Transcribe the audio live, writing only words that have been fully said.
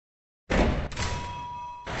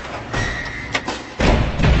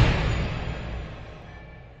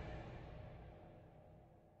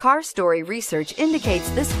Car Story research indicates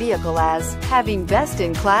this vehicle as having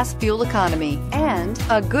best-in-class fuel economy and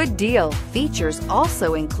a good deal. Features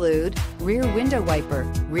also include rear window wiper,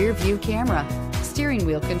 rear view camera, steering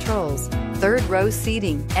wheel controls, third row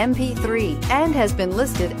seating, MP3, and has been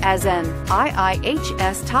listed as an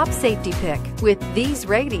IIHS top safety pick with these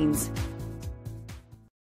ratings.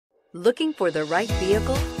 Looking for the right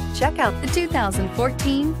vehicle? Check out the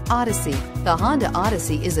 2014 Odyssey. The Honda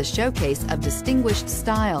Odyssey is a showcase of distinguished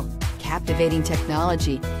style, captivating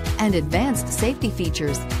technology, and advanced safety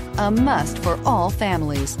features. A must for all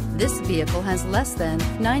families. This vehicle has less than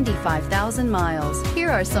 95,000 miles. Here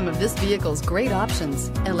are some of this vehicle's great options: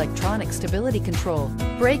 electronic stability control,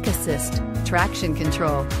 brake assist, traction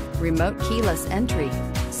control, remote keyless entry,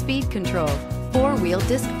 speed control, four-wheel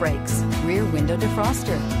disc brakes, rear window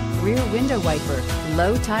defroster, rear window wiper,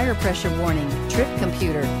 low tire pressure warning, trip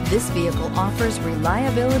computer. This vehicle offers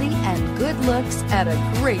reliability and good looks at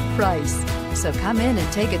a great price. So come in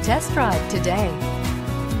and take a test drive today.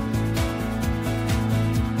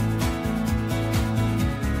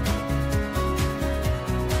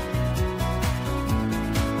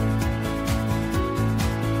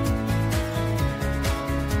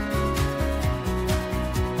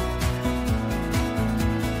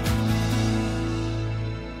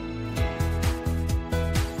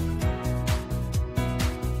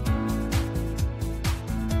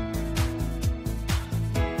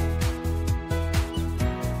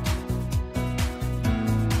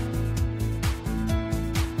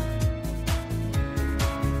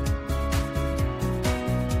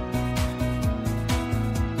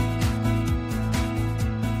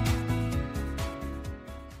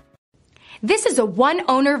 This is a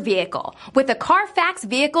one-owner vehicle with a Carfax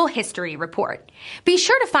Vehicle History Report. Be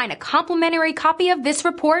sure to find a complimentary copy of this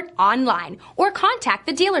report online or contact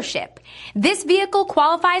the dealership. This vehicle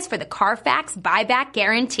qualifies for the Carfax Buyback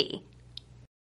Guarantee.